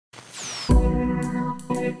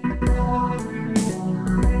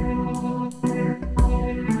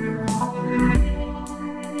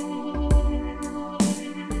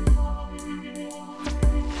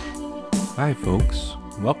Hi folks,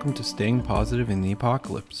 welcome to Staying Positive in the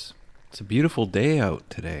Apocalypse. It's a beautiful day out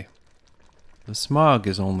today. The smog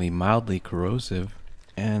is only mildly corrosive,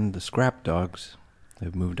 and the scrap dogs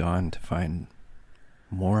have moved on to find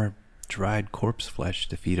more dried corpse flesh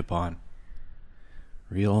to feed upon.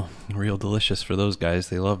 Real delicious for those guys,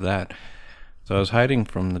 they love that. So I was hiding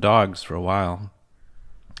from the dogs for a while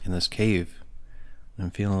in this cave. I'm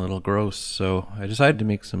feeling a little gross, so I decided to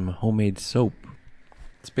make some homemade soap.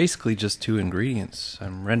 It's basically just two ingredients.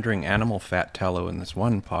 I'm rendering animal fat tallow in this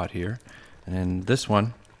one pot here, and in this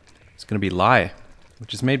one, it's going to be lye,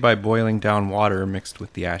 which is made by boiling down water mixed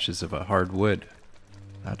with the ashes of a hard wood.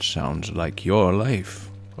 That sounds like your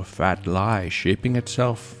life, a fat lie shaping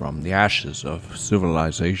itself from the ashes of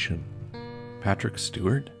civilization. Patrick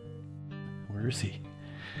Stewart? Where is he?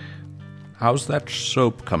 How's that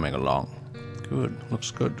soap coming along? Good,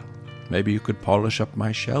 looks good. Maybe you could polish up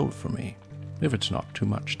my shell for me, if it's not too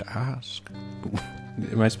much to ask.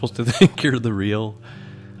 Am I supposed to think you're the real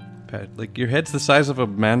Pat? Like, your head's the size of a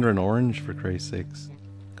mandarin orange, for Christ's sakes.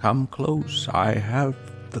 Come close, I have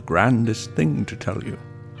the grandest thing to tell you.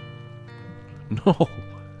 No,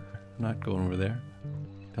 I'm not going over there.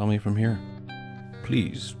 Tell me from here.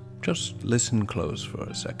 Please, just listen close for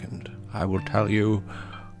a second. I will tell you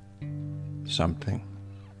something.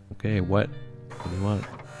 Okay, what? What do you want?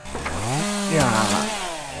 Yeah.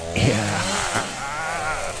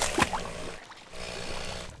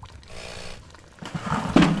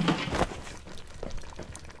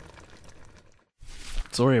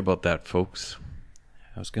 Sorry about that, folks.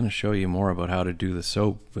 I was going to show you more about how to do the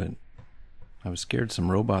soap, but I was scared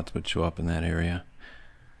some robots would show up in that area.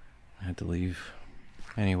 I had to leave.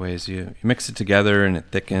 Anyways, you mix it together and it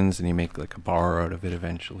thickens and you make like a bar out of it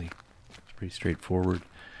eventually. It's pretty straightforward.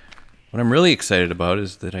 What I'm really excited about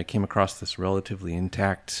is that I came across this relatively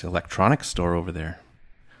intact electronics store over there.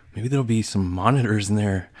 Maybe there'll be some monitors in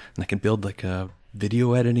there and I can build like a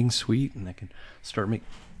video editing suite and I can start making...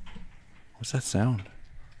 What's that sound?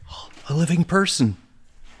 Oh, a living person!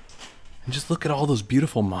 And just look at all those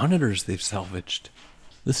beautiful monitors they've salvaged.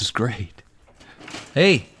 This is great.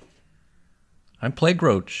 Hey! I'm Plague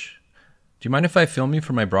Roach. Do you mind if I film you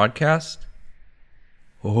for my broadcast?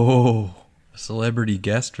 Oh, a celebrity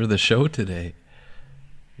guest for the show today.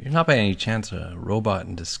 You're not by any chance a robot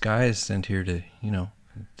in disguise sent here to,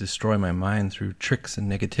 destroy my mind through tricks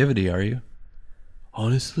and negativity, are you?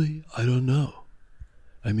 Honestly, I don't know.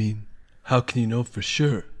 I mean, how can you know for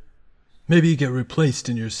sure? Maybe you get replaced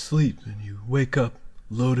in your sleep and you wake up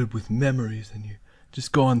loaded with memories and you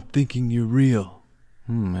just go on thinking you're real.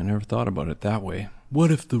 I never thought about it that way. What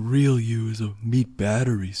if the real you is a meat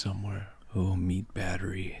battery somewhere? Oh, meat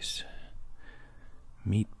batteries.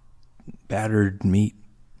 Battered meat.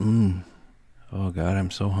 Oh God,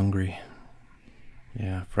 I'm so hungry.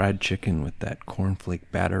 Yeah, fried chicken with that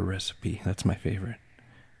cornflake batter recipe. That's my favorite.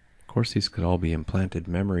 Of course, these could all be implanted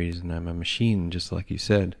memories, and I'm a machine, just like you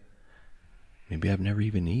said. Maybe I've never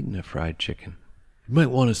even eaten a fried chicken. You might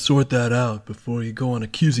want to sort that out before you go on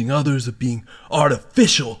accusing others of being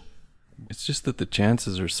artificial. It's just that the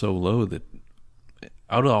chances are so low that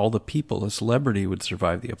out of all the people, a celebrity would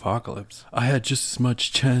survive the apocalypse. I had just as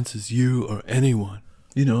much chance as you or anyone.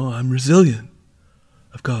 I'm resilient.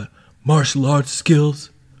 I've got martial arts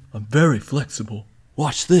skills. I'm very flexible.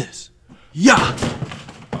 Watch this. Yeah!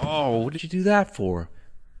 Oh, what did you do that for?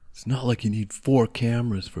 It's not like you need 4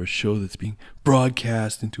 cameras for a show that's being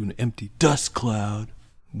broadcast into an empty dust cloud.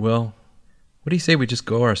 Well, what do you say we just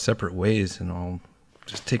go our separate ways and I'll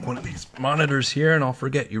just take one of these monitors here and I'll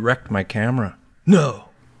forget you wrecked my camera? No,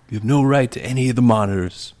 you have no right to any of the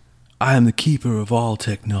monitors. I am the keeper of all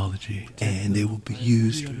technology, and they will be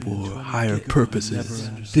used for higher purposes.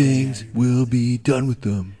 Things will be done with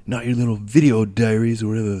them, not your little video diaries or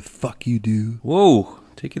whatever the fuck you do. Whoa,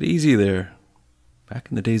 take it easy there. Back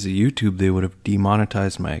in the days of YouTube, they would have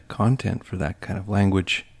demonetized my content for that kind of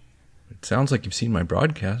language. It sounds like you've seen my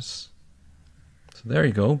broadcasts. So there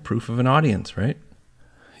you go, proof of an audience, right?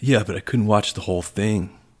 Yeah, but I couldn't watch the whole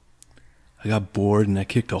thing. I got bored and I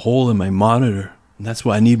kicked a hole in my monitor. And that's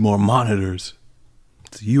why I need more monitors.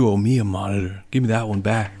 So you owe me a monitor. Give me that one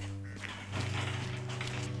back.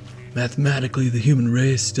 Mathematically, the human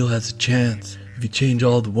race still has a chance if you change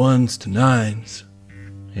all the 1s to 9s.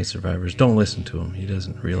 Hey, survivors, don't listen to him. He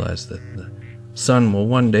doesn't realize that the sun will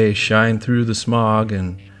one day shine through the smog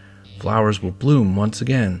and flowers will bloom once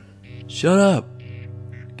again. Shut up.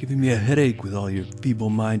 Giving me a headache with all your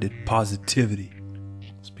feeble-minded positivity.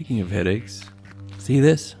 Speaking of headaches, see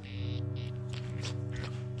this?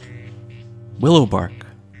 Willow bark.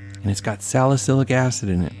 And it's got salicylic acid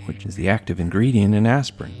in it, which is the active ingredient in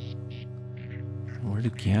aspirin. Where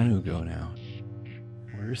did Keanu go now?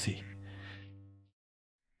 Where is he?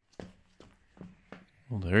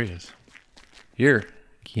 Well, there he is. Here,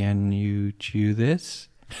 can you chew this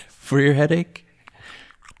for your headache?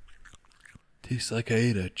 Tastes like I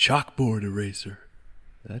ate a chalkboard eraser.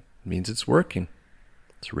 That means it's working.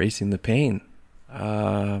 It's erasing the pain. What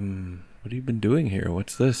have you been doing here?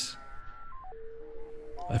 What's this?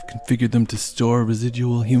 I've configured them to store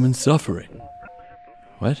residual human suffering.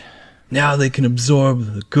 What? Now they can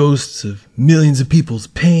absorb the ghosts of millions of people's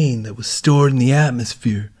pain that was stored in the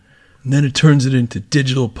atmosphere. And then it turns it into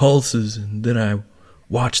digital pulses, and then I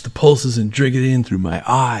watch the pulses and drink it in through my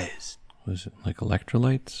eyes. Was it like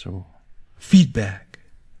electrolytes or? Feedback.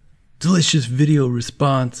 Delicious video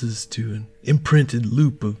responses to an imprinted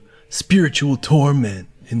loop of spiritual torment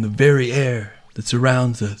in the very air that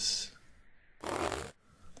surrounds us.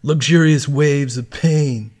 Luxurious waves of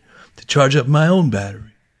pain to charge up my own battery.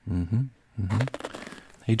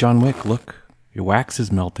 Hey, John Wick, look. Your wax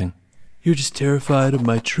is melting. You're just terrified of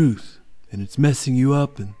my truth, and it's messing you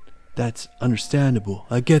up, and that's understandable.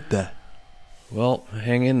 I get that. Well,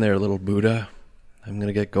 hang in there, little Buddha. I'm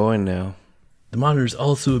gonna get going now. The monitors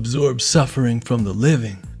also absorb suffering from the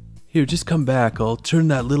living. Here, just come back. I'll turn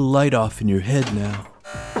that little light off in your head now.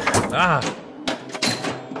 Ah!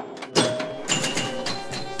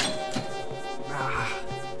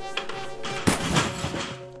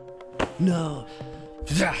 No.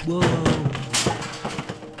 Whoa.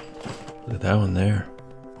 Look at that one there.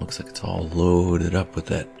 Looks like it's all loaded up with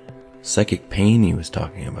that psychic pain he was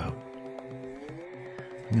talking about.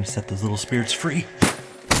 I'm gonna set those little spirits free.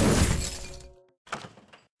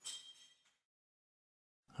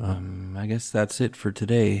 I guess that's it for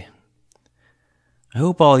today. I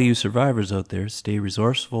hope all you survivors out there stay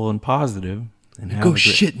resourceful and positive and have Go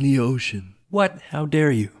shit in the ocean. What? How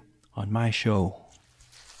dare you? On my show.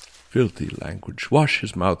 Filthy language. Wash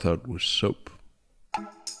his mouth out with soap.